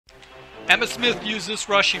Emmitt Smith used this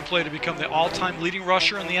rushing play to become the all-time leading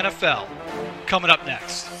rusher in the NFL. Coming up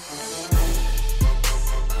next.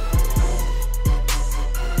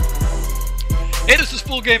 Hey, this is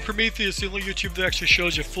Full Game Prometheus, the only YouTube that actually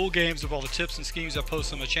shows you full games of all the tips and schemes I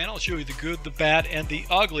post on my channel. I'll show you the good, the bad, and the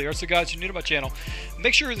ugly. Also, guys, if you're new to my channel,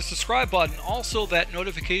 make sure you hit the subscribe button, also that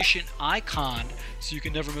notification icon, so you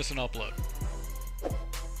can never miss an upload.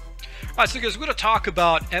 Alright, so guys, we're going to talk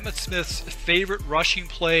about Emmitt Smith's favorite rushing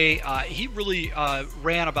play. He really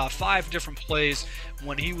ran about 5 different plays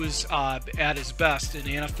when he was at his best in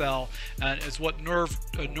the NFL, and is what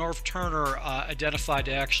Norv Turner identified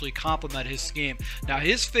to actually complement his scheme. Now,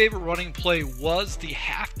 his favorite running play was the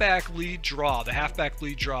halfback lead draw,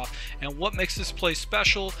 and what makes this play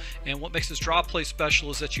special and what makes this draw play special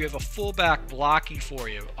is that you have a fullback blocking for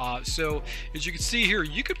you. So, as you can see here,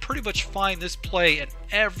 you could pretty much find this play in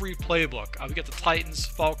every playbook. We got the Titans,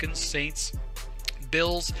 Falcons, Saints,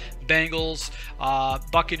 Bills, Bengals,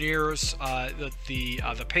 Buccaneers,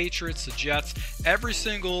 the Patriots, the Jets. Every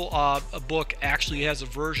single book actually has a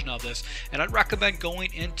version of this, and I'd recommend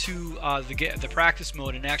going into the practice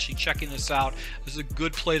mode and actually checking this out. This is a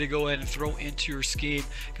good play to go in and throw into your scheme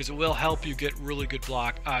because it will help you get really good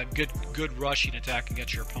good rushing attack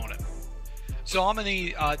against your opponent. So I'm in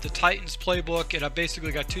the Titans playbook, and I've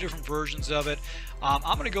basically got 2 different versions of it. I'm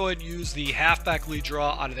going to go ahead and use the halfback lead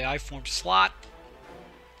draw out of the I-form slot.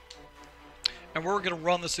 And we're going to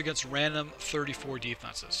run this against random 34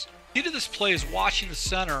 defenses. The key to this play is watching the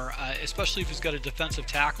center, especially if he's got a defensive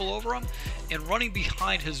tackle over him, and running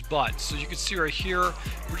behind his butt. So you can see right here,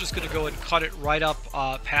 we're just going to go ahead and cut it right up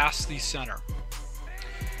past the center.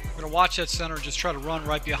 We're going to watch that center and just try to run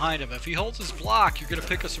right behind him. If he holds his block, you're going to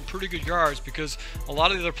pick up some pretty good yards because a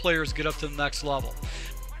lot of the other players get up to the next level.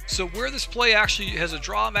 So where this play actually has a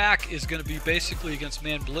drawback is going to be basically against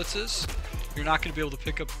man blitzes. You're not going to be able to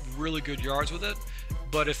pick up really good yards with it.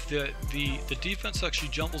 But if the defense actually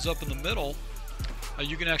jumbles up in the middle,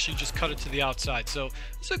 you can actually just cut it to the outside. So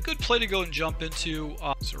it's a good play to go and jump into.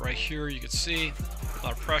 So right here you can see a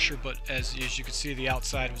lot of pressure, but as you can see, the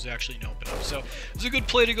outside was actually an open up. So it's a good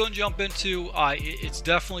play to go and jump into. It's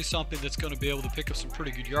definitely something that's going to be able to pick up some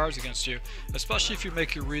pretty good yards against you, especially if you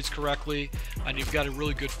make your reads correctly and you've got a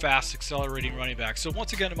really good, fast, accelerating running back. So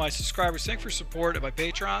once again, to my subscribers, thanks for your support, and my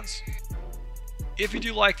patrons. If you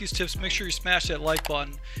do like these tips, make sure you smash that like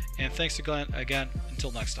button, and thanks again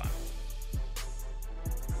until next time.